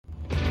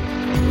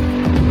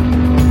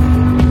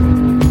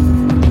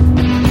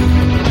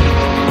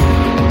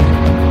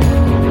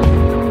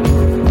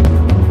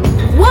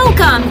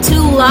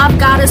Love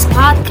Goddess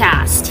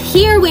podcast.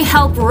 Here we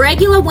help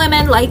regular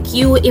women like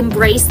you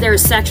embrace their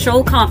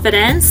sexual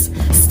confidence,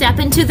 step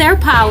into their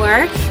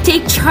power,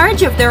 take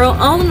charge of their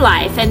own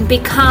life, and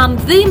become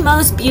the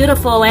most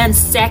beautiful and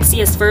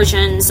sexiest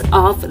versions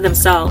of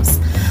themselves.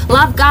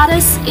 Love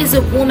Goddess is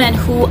a woman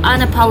who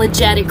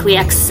unapologetically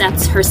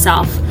accepts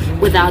herself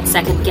without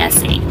second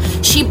guessing.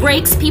 She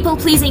breaks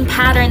people-pleasing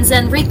patterns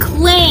and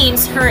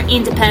reclaims her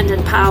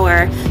independent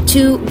power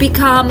to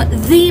become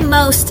the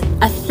most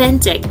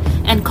authentic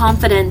and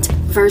confident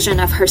version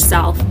of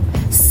herself.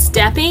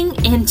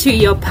 Stepping into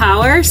your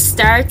power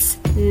starts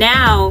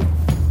now.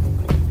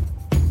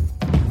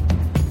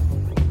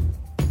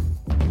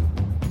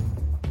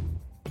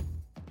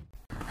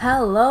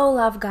 Hello,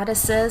 Love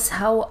Goddesses.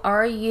 How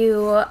are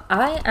you?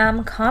 I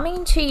am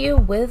coming to you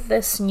with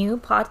this new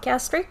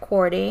podcast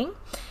recording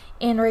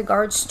in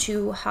regards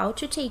to how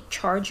to take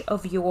charge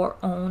of your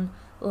own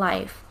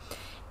life.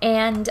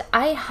 And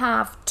I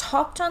have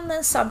talked on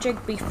this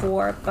subject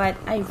before, but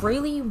I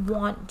really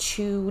want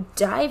to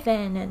dive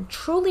in and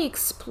truly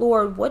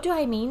explore what do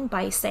I mean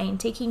by saying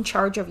taking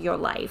charge of your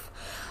life.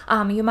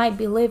 You might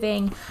be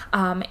living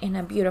in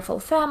a beautiful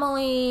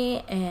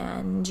family,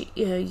 and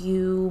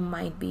you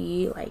might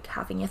be like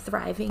having a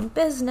thriving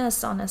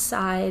business on a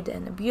side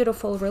and a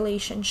beautiful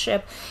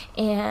relationship,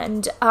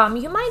 and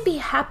you might be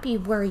happy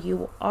where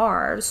you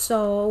are.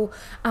 So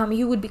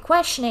you would be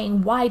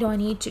questioning, why do I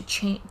need to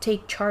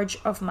take charge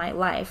of my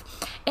life?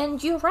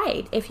 And you're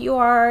right. If you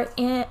are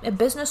a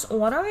business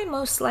owner, and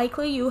most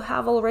likely you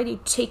have already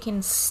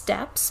taken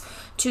steps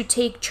to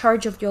take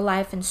charge of your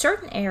life in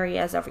certain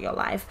areas of your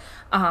life,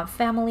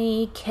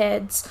 family,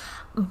 kids,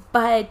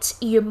 but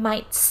you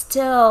might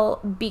still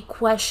be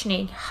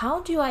questioning, how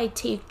do I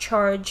take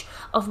charge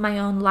of my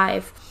own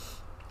life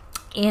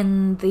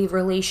in the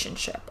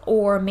relationship?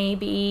 Or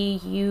maybe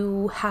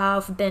you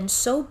have been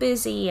so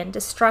busy and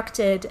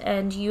distracted,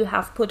 and you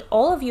have put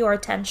all of your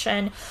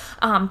attention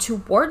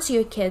towards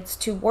your kids,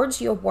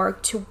 towards your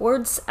work,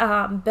 towards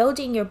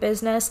building your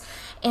business,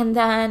 and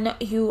then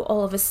you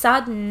all of a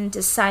sudden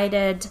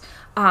decided,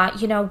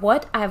 you know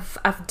what,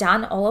 I've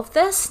done all of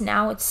this.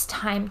 Now it's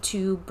time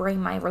to bring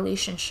my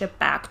relationship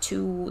back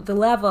to the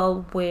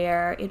level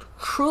where it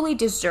truly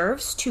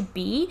deserves to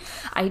be.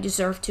 I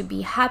deserve to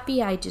be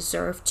happy. I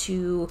deserve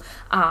to,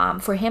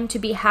 for him to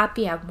be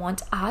happy. I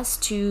want us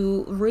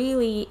to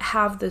really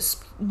have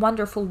this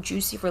wonderful,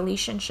 juicy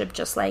relationship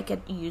just like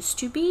it used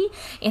to be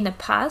in the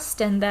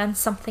past. And then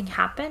something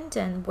happened,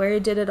 and where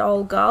did it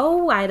all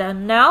go? I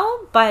don't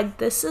know, but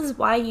this is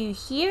why you're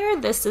here.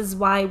 This is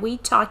why we're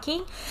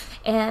talking.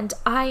 And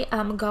I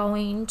am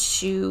going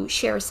to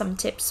share some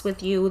tips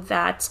with you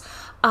that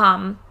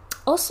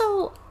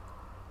also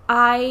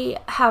I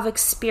have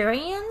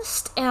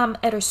experienced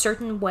at a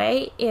certain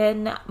way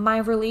in my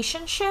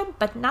relationship,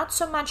 but not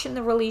so much in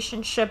the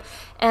relationship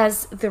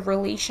as the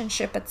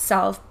relationship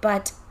itself,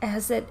 but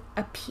as it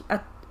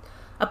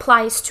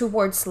applies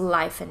towards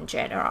life in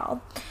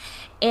general.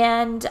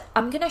 And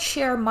I'm going to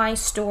share my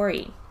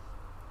story.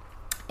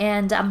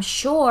 And I'm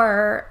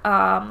sure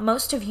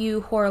most of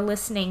you who are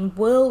listening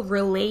will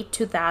relate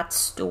to that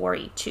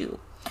story too.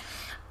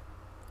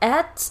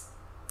 I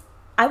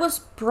was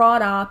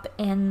brought up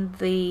in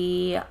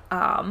the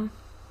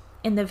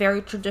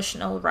very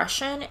traditional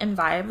Russian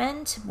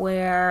environment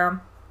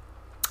where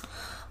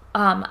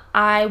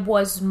I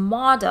was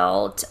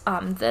modeled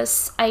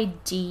this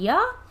idea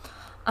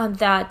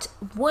that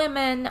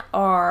women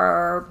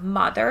are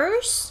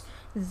mothers.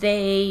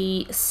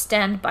 They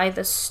stand by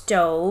the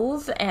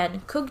stove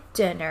and cook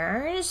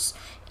dinners,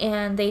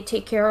 and they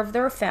take care of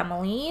their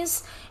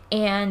families,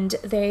 and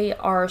they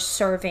are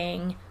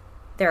serving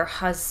their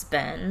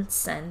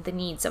husbands and the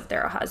needs of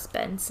their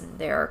husbands, and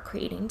they're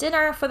creating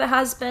dinner for the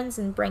husbands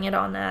and bring it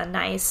on a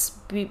nice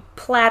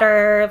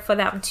platter for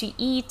them to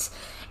eat,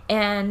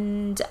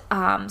 and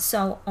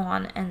so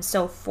on and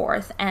so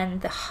forth.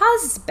 And the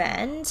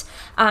husband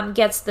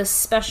gets this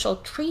special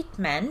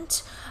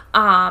treatment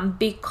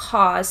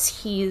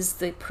because he's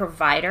the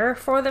provider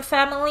for the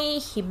family.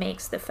 He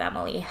makes the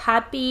family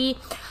happy.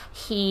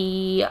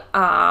 He,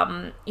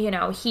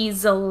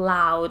 he's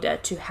allowed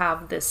to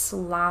have this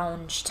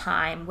lounge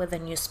time with a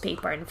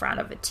newspaper in front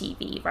of a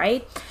TV,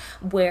 right?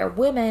 Where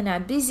women are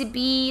busy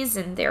bees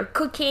and they're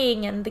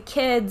cooking and the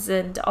kids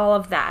and all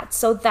of that.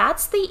 So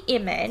that's the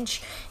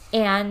image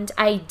and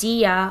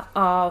idea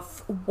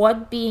of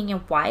what being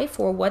a wife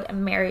or what a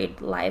married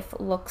life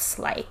looks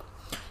like.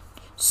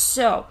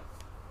 So,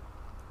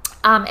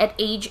 at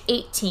age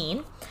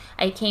 18,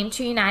 I came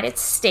to the United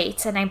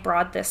States and I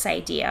brought this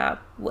idea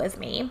with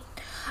me.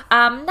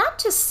 Not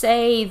to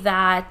say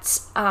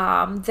that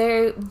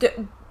there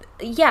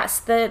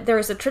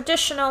is a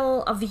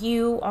traditional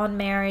view on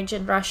marriage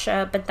in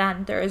Russia, but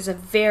then there is a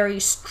very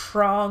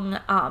strong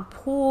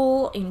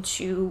pull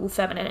into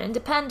feminine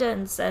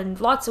independence, and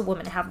lots of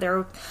women have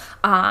their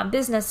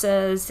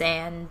businesses,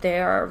 and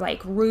they're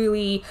like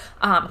really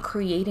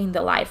creating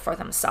the life for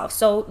themselves.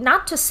 So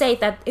not to say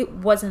that it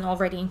wasn't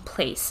already in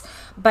place,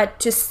 but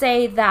to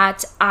say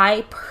that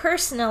I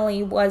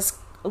personally was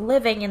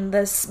living in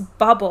this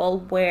bubble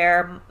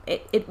where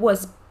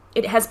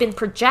it has been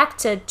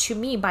projected to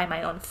me by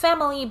my own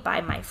family,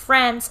 by my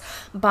friends,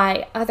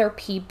 by other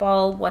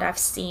people, what I've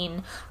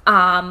seen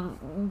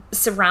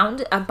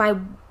surrounded by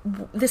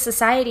the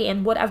society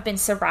and what I've been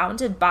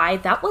surrounded by.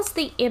 That was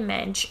the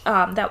image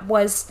that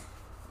was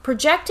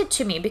projected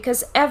to me,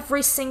 because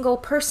every single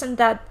person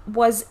that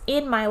was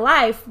in my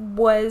life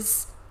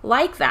was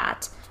like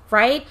that,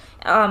 right?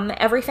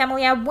 Every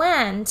family I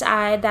went,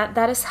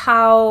 that is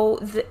how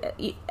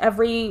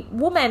every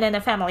woman in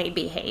a family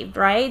behaved,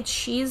 right?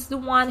 She's the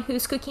one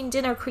who's cooking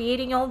dinner,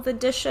 creating all the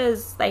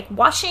dishes, like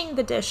washing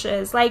the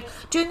dishes, like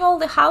doing all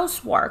the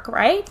housework,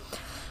 right?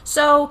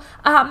 So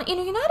in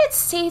the United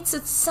States,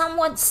 it's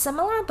somewhat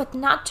similar, but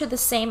not to the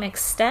same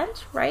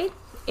extent, right?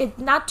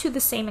 Not to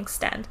the same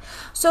extent.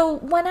 So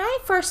when I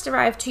first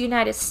arrived to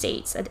United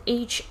States at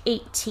age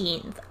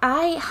 18,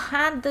 I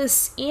had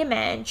this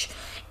image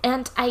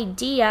and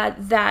idea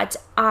that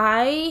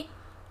I,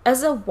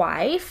 as a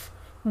wife,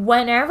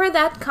 whenever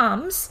that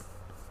comes,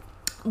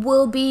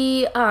 will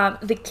be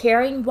the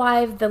caring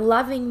wife, the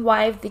loving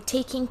wife, the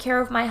taking care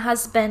of my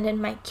husband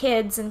and my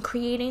kids and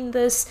creating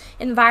this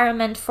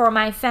environment for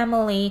my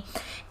family,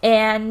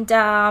 and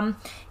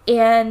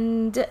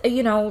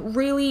you know,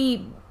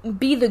 really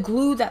be the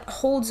glue that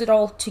holds it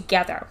all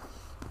together.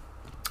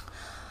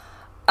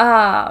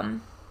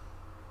 And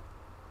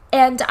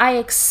I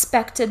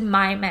expected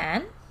my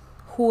man,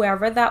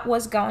 whoever that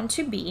was going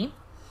to be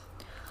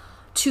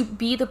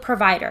the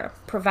provider,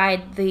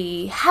 provide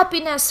the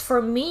happiness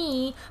for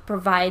me,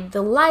 provide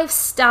the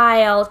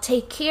lifestyle,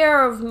 take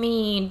care of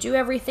me, do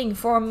everything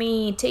for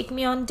me, take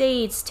me on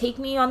dates, take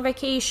me on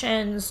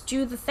vacations,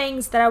 do the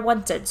things that I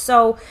wanted.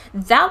 So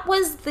that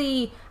was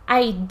the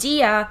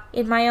idea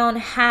in my own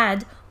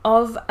head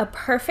of a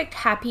perfect,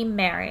 happy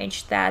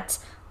marriage that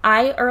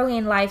I early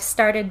in life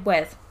started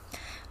with,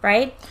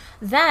 right?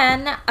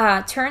 Then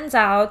turns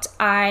out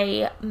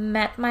I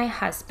met my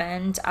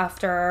husband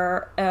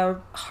after a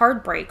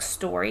heartbreak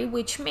story,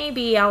 which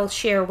maybe I'll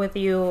share with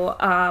you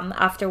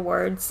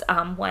afterwards.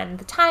 When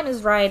the time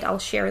is right, I'll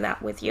share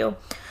that with you.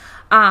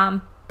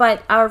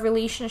 But our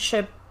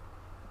relationship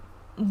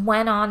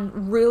went on,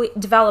 really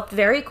developed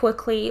very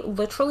quickly.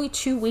 Literally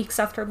 2 weeks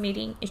after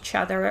meeting each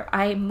other,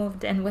 I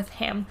moved in with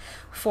him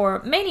for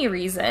many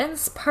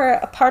reasons.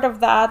 Part of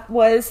that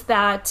was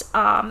that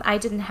I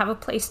didn't have a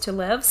place to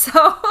live, so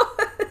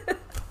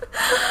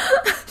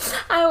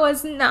I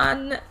was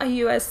not a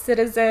U.S.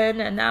 citizen,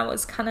 and I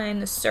was kind of in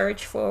the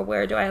search for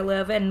where do I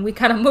live, and we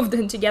kind of moved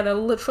in together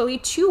literally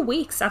 2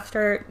 weeks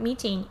after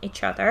meeting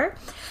each other.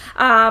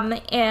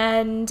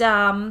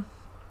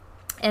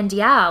 And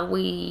yeah,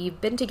 we've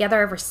been together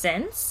ever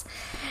since.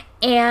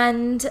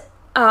 And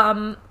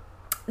that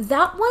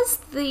was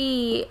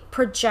the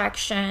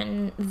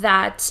projection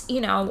that, you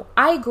know,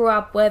 I grew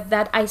up with,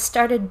 that I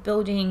started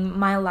building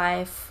my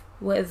life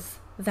with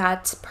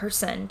that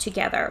person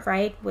together,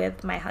 right?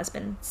 With my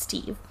husband,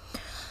 Steve.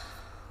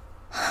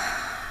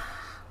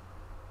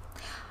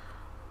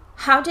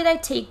 How did I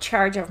take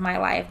charge of my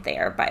life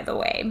there, by the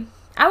way?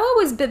 I've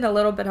always been a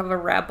little bit of a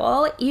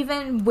rebel,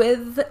 even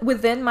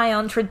within my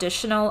own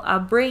traditional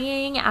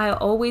upbringing. I've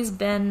always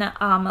been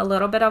a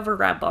little bit of a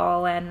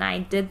rebel, and I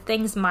did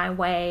things my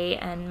way,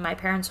 and my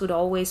parents would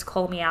always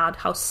call me out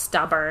how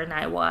stubborn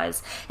I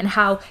was and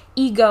how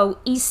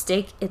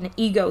egoistic and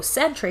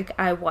egocentric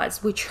I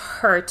was, which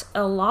hurt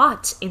a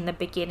lot in the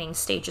beginning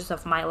stages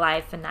of my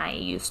life. And I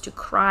used to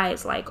cry.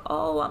 It's like,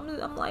 oh,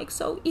 I'm like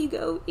so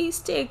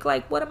egoistic.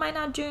 Like, what am I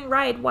not doing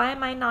right? Why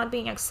am I not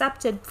being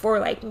accepted for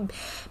like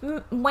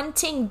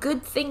wanting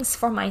good things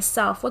for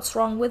myself? What's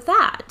wrong with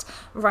that,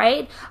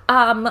 right?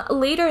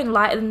 Later in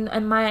life,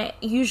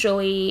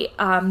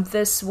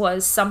 this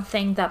was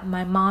something that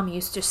my mom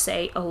used to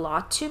say a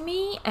lot to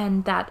me,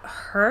 and that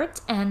hurt,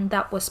 and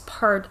that was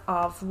part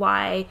of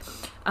why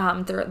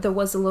there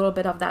was a little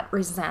bit of that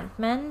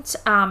resentment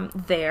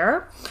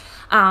there.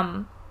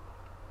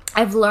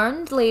 I've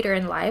learned later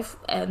in life,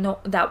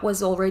 that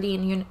was already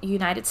in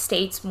United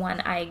States when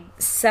I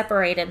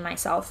separated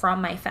myself from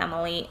my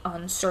family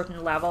on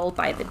certain level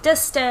by the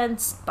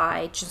distance,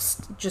 by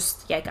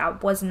just like I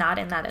was not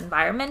in that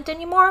environment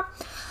anymore.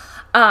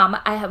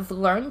 I have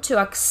learned to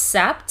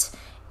accept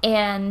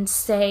and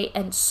say,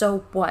 and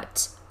so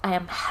what? I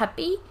am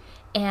happy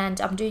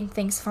and I'm doing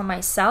things for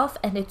myself,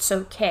 and it's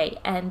okay.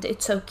 And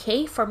it's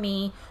okay for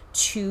me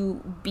to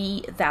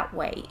be that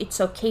way. It's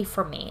okay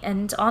for me.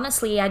 And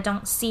honestly, I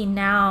don't see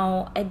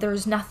now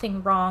there's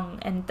nothing wrong,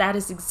 and that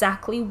is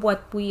exactly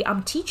what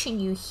I'm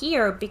teaching you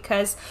here,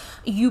 because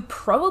you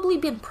probably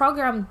been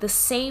programmed the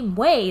same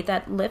way,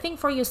 that living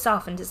for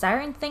yourself and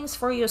desiring things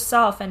for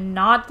yourself, and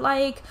not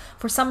like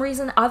for some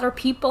reason other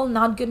people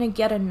not gonna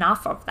get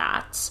enough of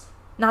that,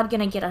 not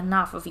gonna get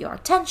enough of your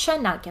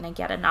attention, not gonna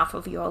get enough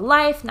of your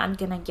life, not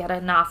gonna get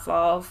enough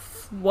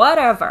of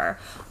whatever,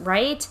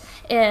 right?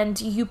 And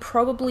you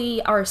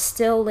probably are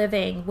still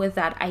living with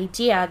that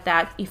idea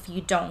that if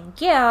you don't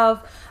give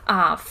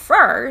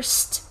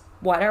first,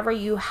 whatever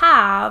you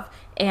have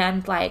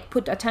and like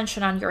put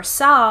attention on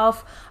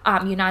yourself,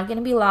 you're not going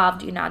to be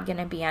loved, you're not going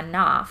to be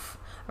enough,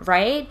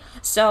 right?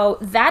 So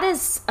that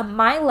is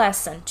my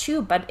lesson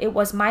too, but it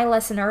was my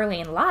lesson early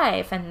in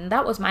life, and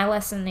that was my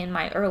lesson in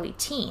my early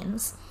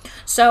teens.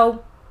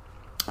 So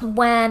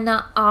when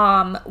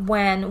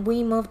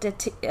we moved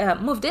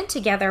in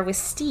together with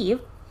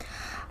Steve,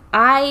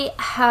 I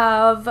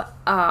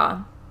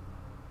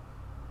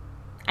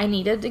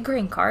needed a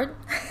green card.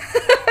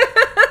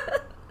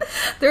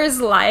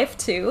 There's life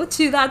too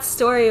to that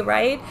story,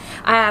 right?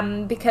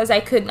 Because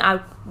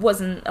I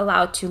wasn't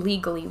allowed to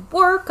legally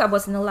work. I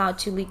wasn't allowed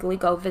to legally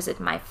go visit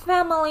my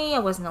family. I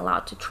wasn't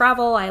allowed to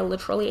travel. I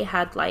literally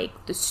had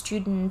like the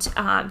student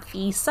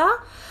visa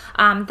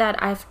that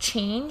I've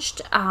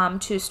changed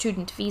to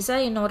student visa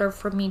in order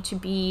for me to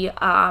be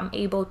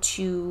able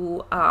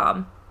to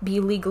be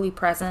legally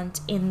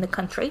present in the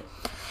country.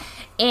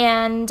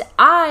 And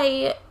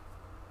I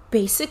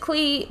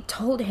basically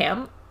told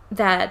him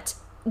that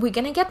we're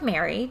gonna get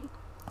married.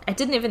 I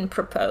didn't even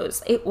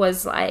propose. It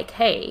was like,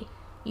 hey,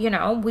 we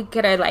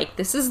gotta, like,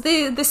 this is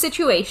the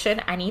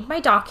situation. I need my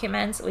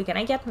documents. We're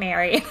gonna get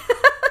married.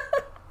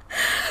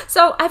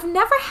 So I've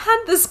never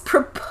had this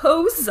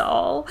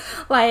proposal,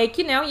 like,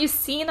 you've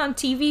seen on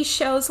TV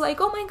shows,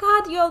 like, oh my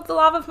God, you're the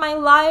love of my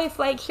life,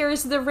 like,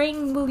 here's the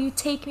ring, will you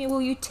take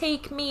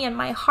me, and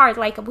my heart,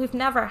 like, we've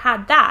never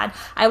had that.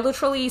 I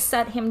literally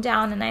sat him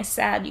down and I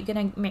said, you're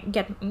gonna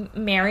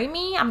marry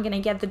me, I'm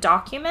gonna get the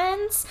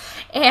documents,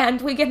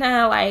 and we're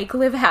gonna, like,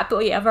 live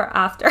happily ever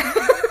after.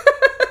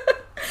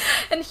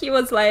 And he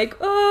was like,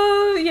 oh,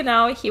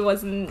 he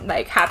wasn't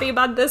like happy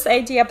about this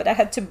idea, but I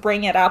had to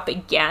bring it up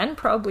again,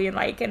 probably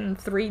like in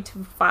 3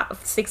 to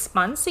 6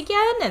 months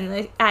again.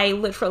 And I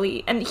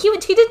literally, and he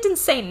didn't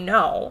say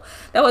no.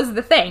 That was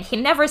the thing. He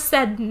never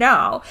said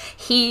no.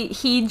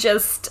 He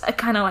just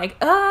kind of like,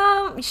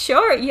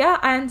 sure, yeah,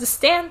 I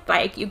understand.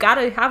 Like, you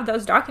gotta have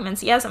those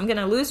documents. Yes, I'm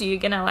gonna lose you.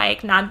 You're gonna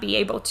like not be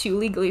able to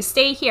legally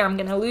stay here. I'm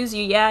gonna lose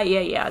you.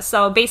 Yeah.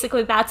 So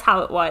basically that's how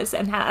it was,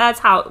 and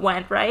that's how it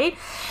went, right?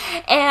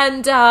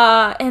 And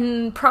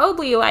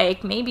probably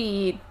like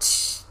maybe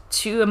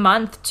 2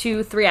 months,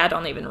 3, I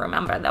don't even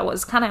remember. That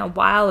was kind of a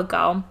while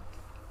ago.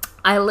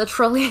 I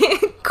literally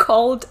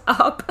called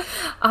up,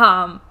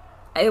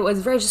 it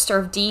was Register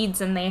of Deeds,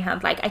 and they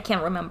had like, I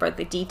can't remember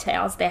the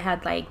details. They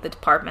had like the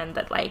department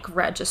that like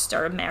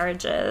register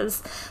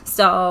marriages.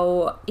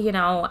 So,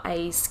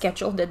 I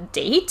scheduled a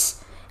date.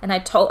 And I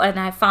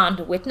found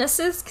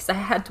witnesses, because I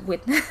had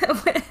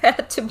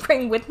to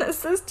bring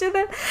witnesses to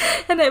them.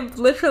 And I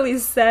literally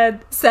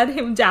sat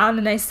him down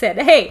and I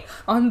said, hey,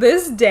 on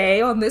this day,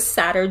 on this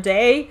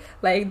Saturday,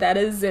 like that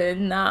is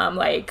in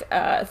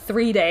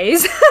 3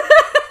 days,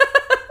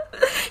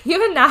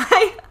 you and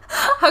I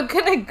are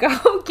gonna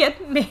go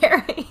get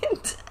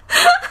married.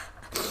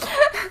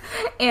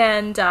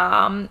 And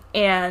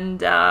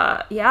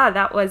yeah,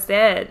 that was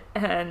it.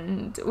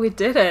 And we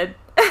did it.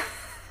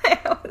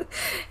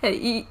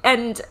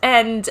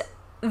 and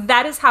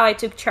that is how I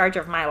took charge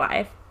of my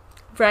life,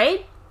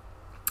 right?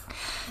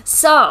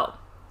 So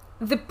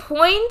the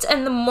point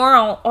and the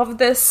moral of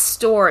this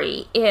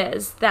story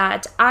is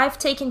that I've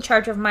taken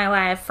charge of my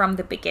life from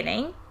the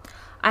beginning.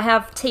 I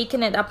have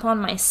taken it upon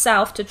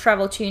myself to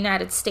travel to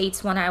United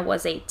States when I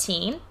was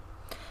 18,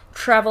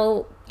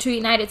 travel to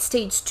United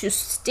States to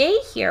stay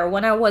here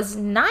when I was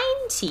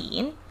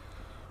 19,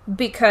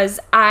 because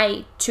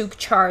I took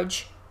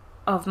charge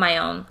of my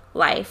own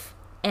life,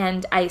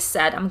 and I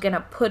said, I'm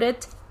gonna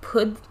put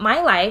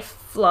my life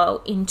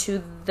flow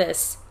into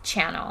this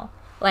channel.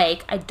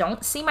 Like, I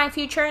don't see my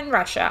future in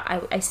Russia.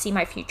 I see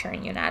my future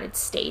in United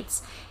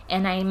States.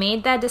 And I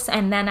made that decision,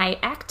 and then I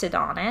acted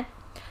on it.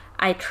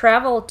 I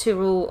traveled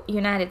to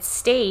United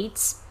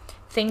States.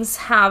 Things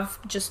have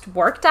just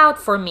worked out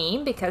for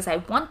me because I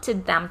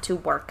wanted them to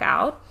work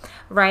out,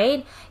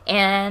 right?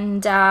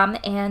 And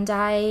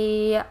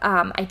I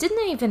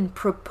didn't even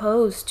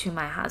propose to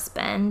my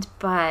husband,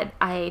 but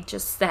I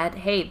just said,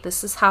 hey,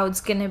 this is how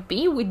it's gonna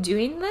be. We're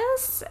doing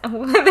this.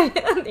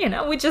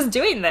 We're just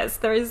doing this.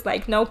 There is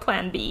like no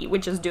plan B. We're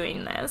just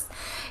doing this.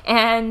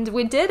 And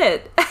we did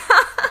it.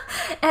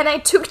 And I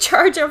took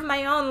charge of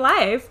my own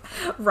life,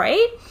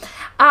 right?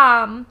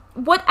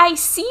 What I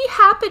see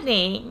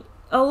happening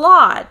a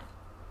lot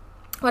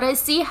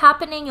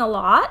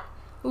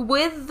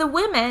with the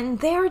women,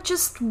 they're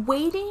just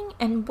waiting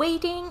and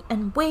waiting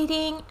and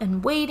waiting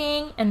and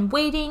waiting and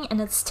waiting,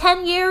 and it's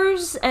 10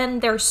 years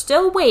and they're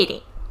still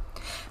waiting.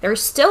 They're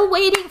still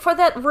waiting for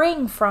that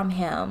ring from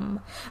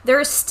him.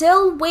 They're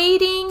still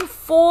waiting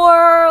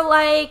for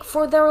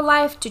their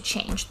life to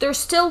change. They're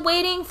still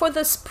waiting for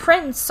this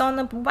prince on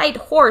a white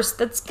horse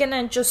that's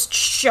gonna just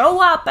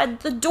show up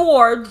at the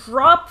door,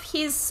 drop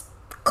his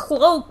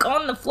cloak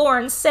on the floor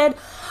and said,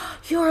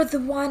 you're the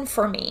one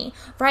for me,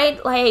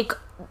 right? Like,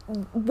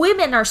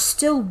 women are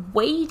still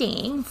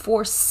waiting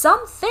for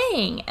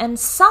something and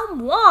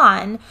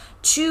someone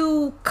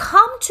to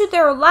come to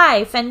their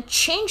life and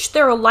change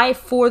their life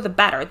for the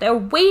better. They're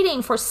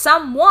waiting for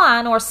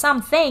someone or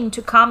something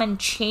to come and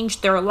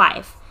change their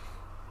life.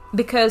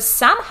 because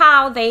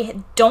somehow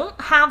they don't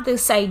have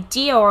this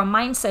idea or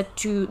mindset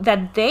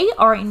that they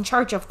are in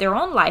charge of their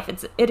own life.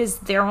 It is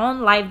their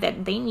own life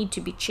that they need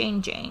to be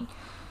changing,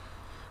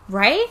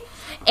 right?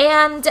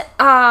 And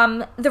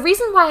the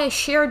reason why I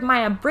shared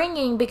my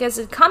upbringing, because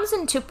it comes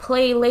into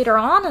play later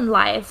on in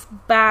life,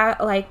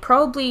 back like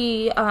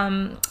probably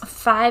 5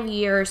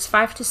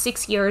 to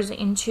 6 years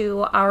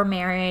into our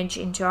marriage,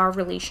 into our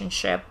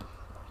relationship.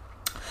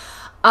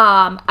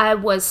 I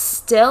was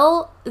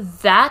still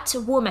that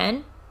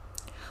woman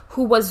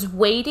who was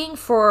waiting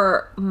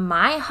for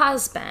my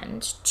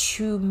husband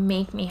to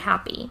make me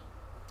happy,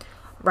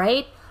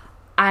 right?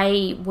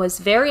 I was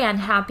very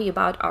unhappy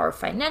about our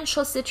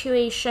financial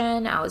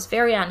situation. I was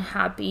very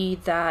unhappy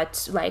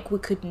that like we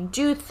couldn't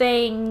do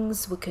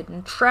things, we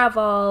couldn't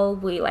travel.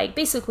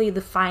 Basically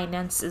the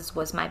finances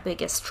was my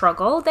biggest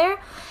struggle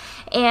there.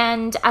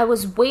 And I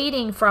was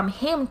waiting from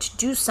him to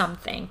do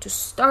something, to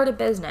start a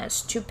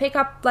business, to pick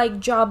up like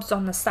jobs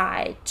on the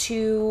side,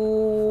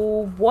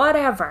 to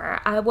whatever.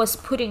 I was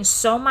putting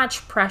so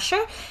much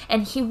pressure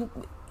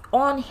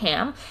on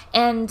him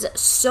and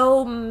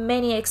so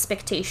many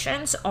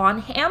expectations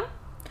on him,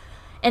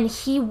 and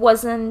he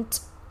wasn't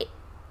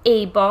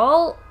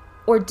able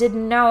or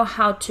didn't know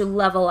how to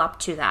level up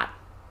to that.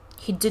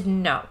 He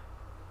didn't know.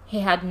 He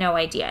had no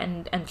idea,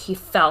 and he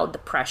felt the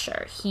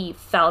pressure.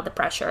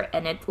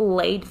 And it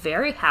laid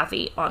very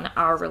heavy on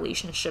our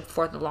relationship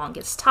for the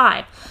longest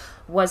time.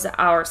 Was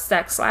our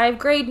sex life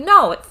great?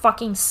 No, it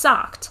fucking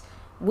sucked.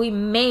 We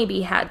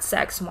maybe had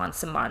sex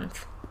once a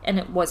month, and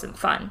it wasn't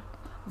fun,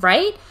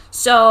 right?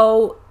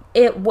 So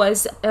it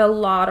was a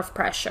lot of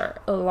pressure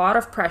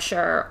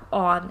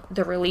on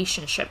the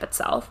relationship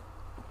itself.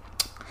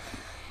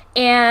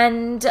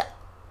 And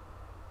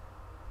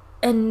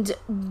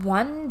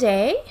one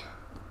day,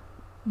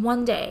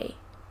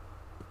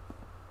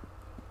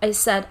 I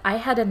said I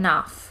had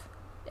enough.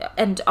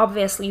 And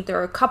obviously there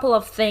are a couple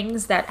of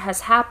things that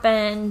has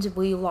happened.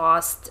 We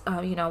lost,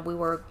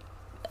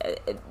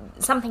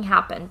 something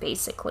happened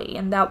basically.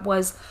 And that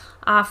was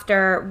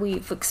after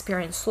we've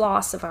experienced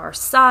loss of our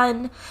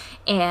son.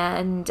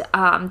 And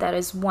that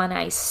is when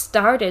I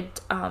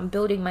started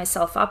building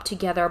myself up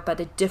together,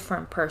 but a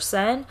different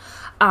person.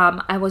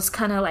 I was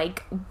kind of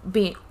like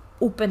being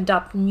opened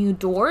up new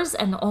doors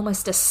and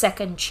almost a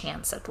second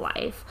chance at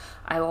life.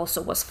 I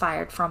also was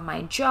fired from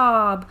my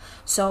job.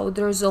 So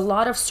there's a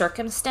lot of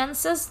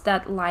circumstances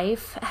that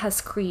life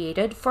has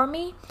created for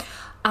me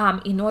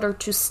in order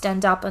to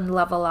stand up and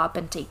level up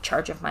and take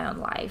charge of my own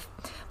life.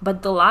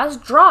 But the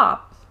last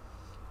drop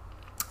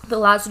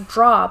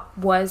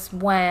was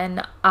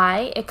when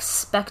I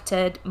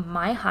expected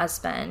my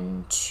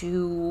husband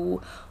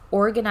to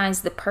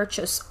organize the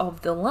purchase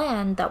of the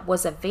land that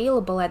was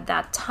available at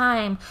that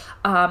time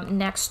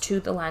next to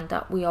the land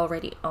that we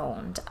already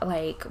owned.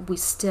 Like, we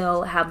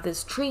still have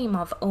this dream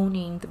of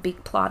owning the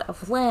big plot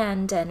of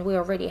land, and we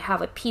already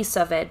have a piece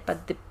of it,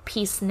 but the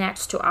piece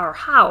next to our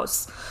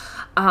house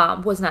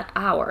was not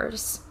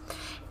ours.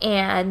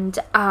 And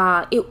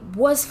it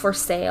was for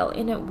sale,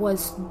 and it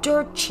was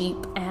dirt cheap.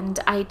 And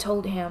I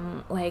told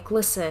him, like,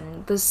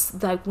 listen,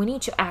 we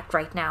need to act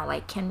right now.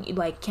 Can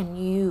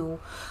you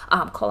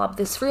call up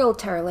this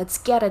realtor? Let's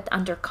get it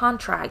under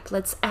contract.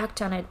 Let's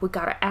act on it. We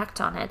gotta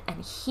act on it.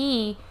 And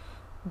he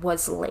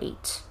was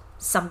late.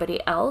 Somebody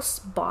else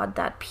bought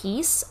that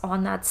piece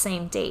on that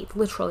same date.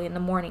 Literally in the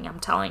morning, I'm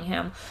telling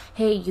him,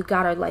 hey, you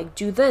gotta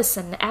do this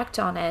and act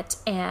on it.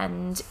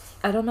 And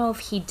I don't know if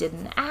he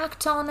didn't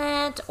act on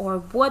it or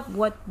what,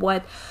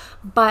 but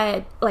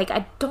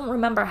I don't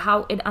remember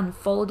how it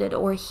unfolded,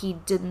 or he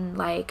didn't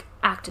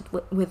acted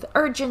with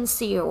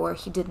urgency, or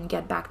he didn't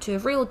get back to a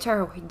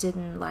realtor, or he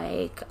didn't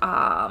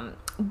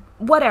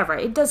whatever.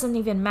 It doesn't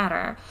even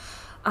matter.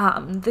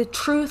 The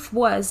truth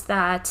was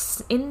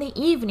that in the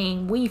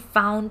evening, we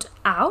found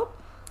out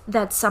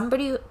that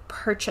somebody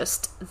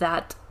purchased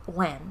that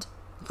land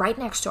right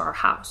next to our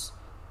house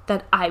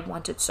that I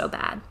wanted so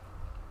bad.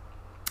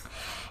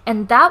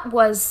 And that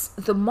was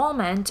the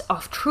moment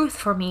of truth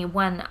for me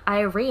when I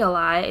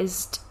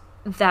realized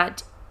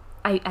that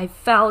I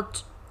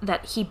felt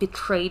that he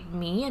betrayed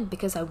me, and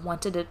because I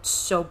wanted it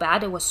so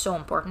bad, it was so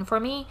important for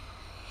me.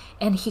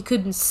 And he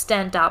couldn't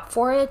stand up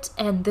for it.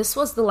 And this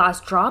was the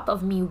last drop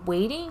of me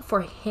waiting for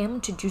him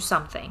to do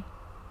something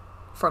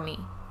for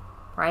me,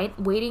 right?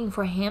 Waiting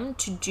for him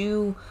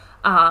to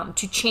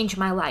to change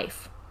my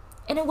life.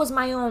 And it was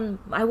my own.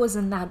 I was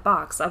in that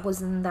box. I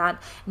was in that.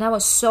 And I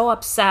was so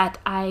upset.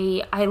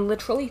 I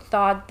literally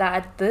thought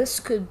that this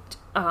could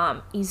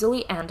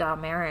easily end our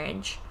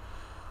marriage.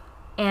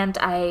 And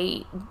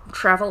I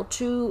traveled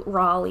to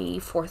Raleigh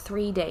for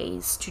 3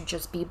 days to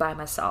just be by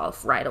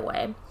myself right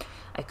away.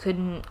 I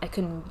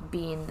couldn't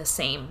be in the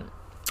same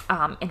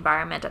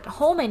environment at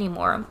home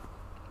anymore.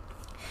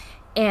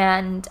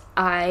 And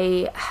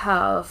I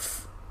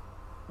have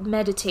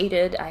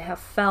meditated,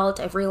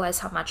 I've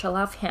realized how much I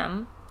love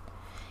him,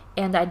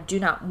 and I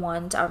do not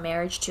want our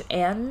marriage to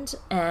end.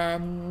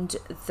 And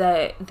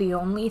the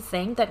only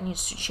thing that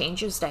needs to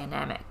change is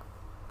dynamic.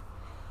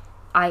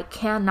 I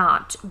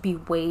cannot be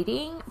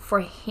waiting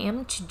for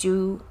him to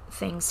do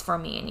things for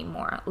me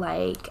anymore.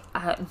 Like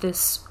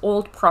this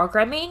old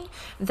programming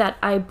that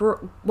I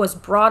was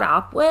brought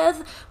up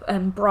with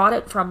and brought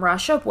it from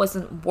Russia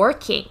wasn't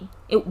working.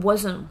 It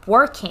wasn't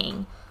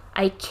working.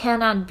 I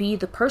cannot be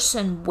the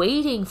person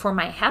waiting for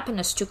my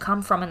happiness to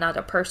come from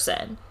another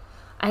person.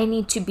 I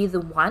need to be the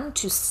one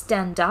to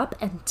stand up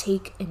and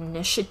take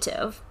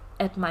initiative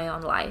at my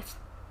own life.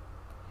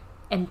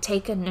 And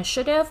take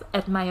initiative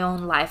at my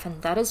own life.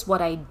 And that is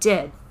what I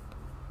did.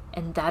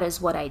 And that is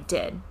what I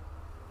did.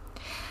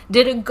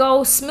 Did it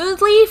go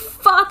smoothly?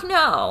 Fuck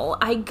no.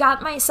 I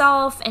got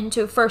myself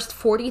into first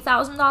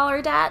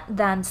 $40,000 debt,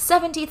 then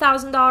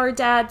 $70,000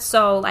 debt.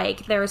 So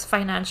like there's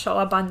financial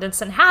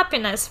abundance and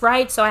happiness,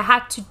 right? So I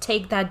had to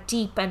take that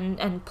deep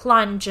and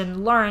plunge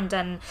and learn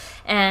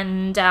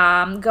and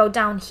go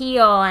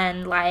downhill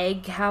and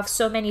like have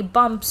so many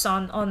bumps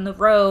on the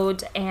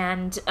road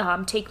and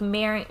take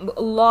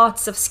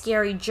lots of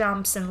scary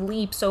jumps and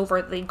leaps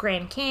over the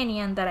Grand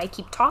Canyon that I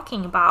keep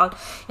talking about,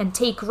 and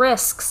take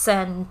risks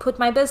and put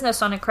my business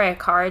on a credit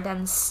card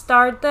and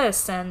start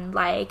this, and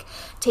like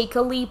take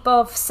a leap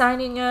of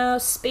signing a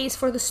space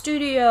for the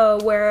studio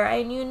where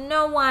I knew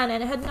no one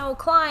and had no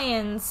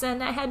clients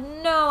and I had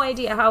no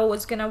idea how it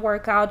was gonna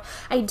work out.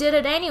 I did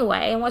it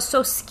anyway and was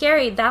so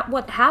scary. That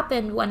what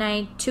happened when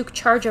I took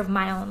charge of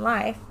my own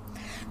life.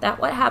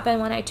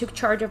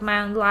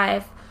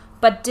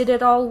 But did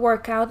it all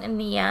work out in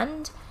the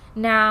end?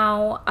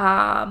 Now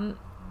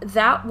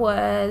that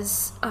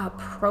was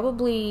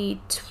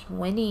probably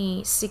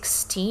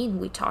 2016.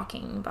 We're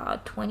talking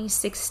about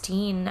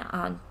 2016.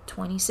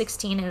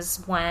 2016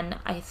 is when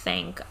I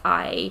think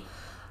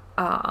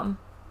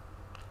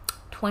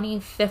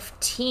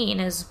 2015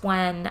 is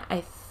when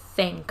I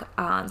think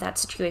that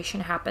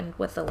situation happened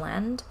with the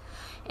land.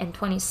 In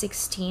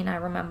 2016, I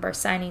remember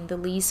signing the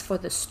lease for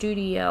the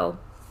studio,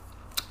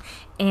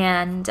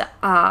 and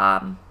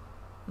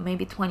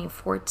maybe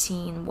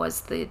 2014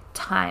 was the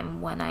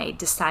time when I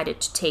decided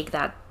to take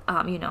that,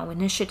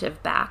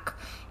 initiative back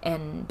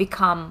and take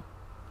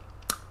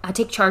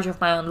charge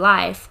of my own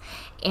life.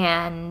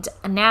 And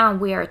now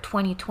we are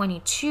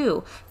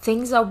 2022.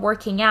 Things are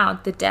working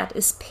out. The debt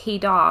is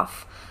paid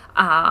off.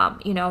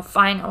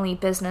 Finally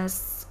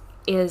business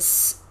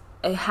is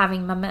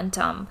having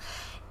momentum.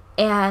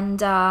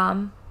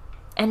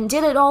 And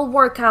did it all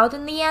work out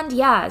in the end?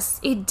 Yes,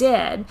 it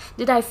did.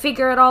 Did I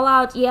figure it all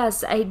out?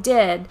 Yes, I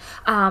did.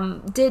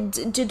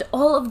 Did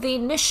all of the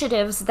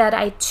initiatives that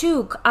I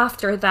took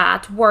after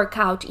that work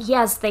out?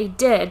 Yes, they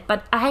did.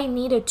 But I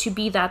needed to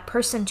be that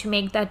person to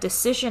make that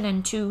decision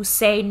and to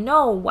say,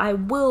 no, I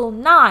will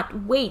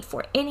not wait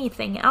for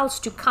anything else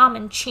to come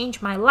and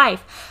change my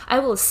life. I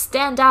will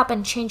stand up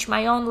and change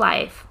my own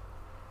life.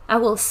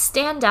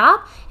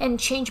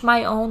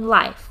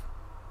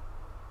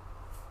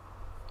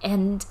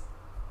 And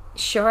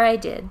sure I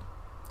did.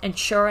 And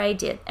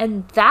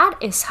that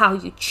is how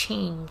you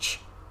change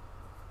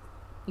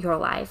your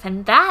life.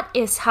 And that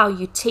is how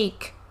you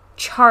take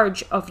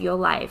charge of your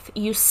life.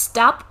 You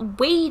stop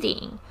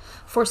waiting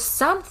for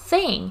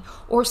something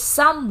or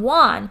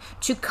someone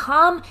to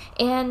come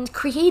and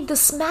create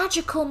this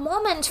magical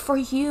moment for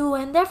you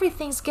and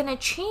everything's gonna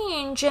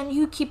change, and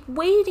you keep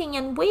waiting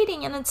and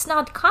it's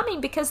not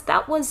coming, because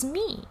that was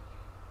me.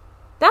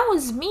 That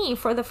was me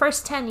for the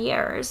first 10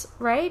 years,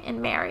 right,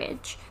 in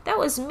marriage. That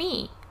was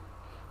me.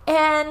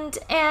 And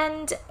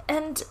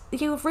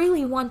you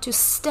really want to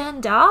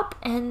stand up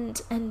and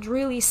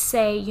really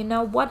say, you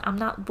know what, I'm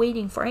not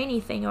waiting for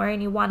anything or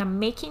anyone. I'm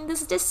making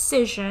this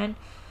decision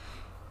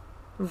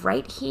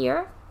right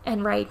here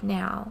and right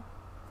now.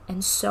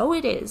 And so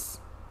it is.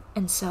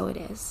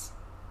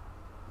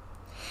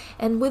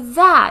 And with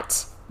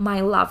that,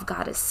 my love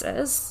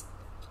goddesses,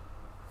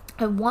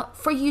 I want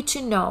for you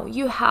to know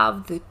you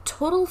have the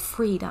total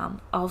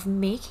freedom of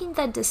making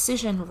that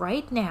decision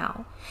right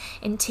now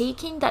and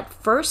taking that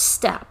first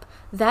step,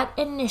 that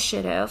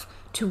initiative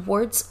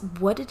towards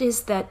what it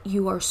is that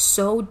you are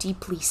so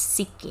deeply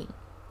seeking.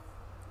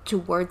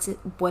 And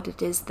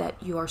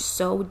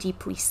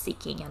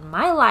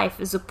my life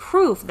is a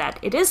proof that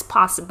it is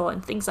possible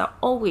and things are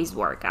always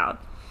work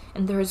out.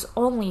 And there is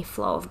only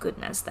flow of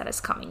goodness that is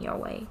coming your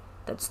way.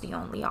 That's the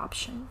only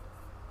option.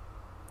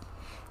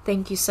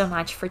 Thank you so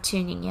much for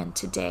tuning in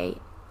today.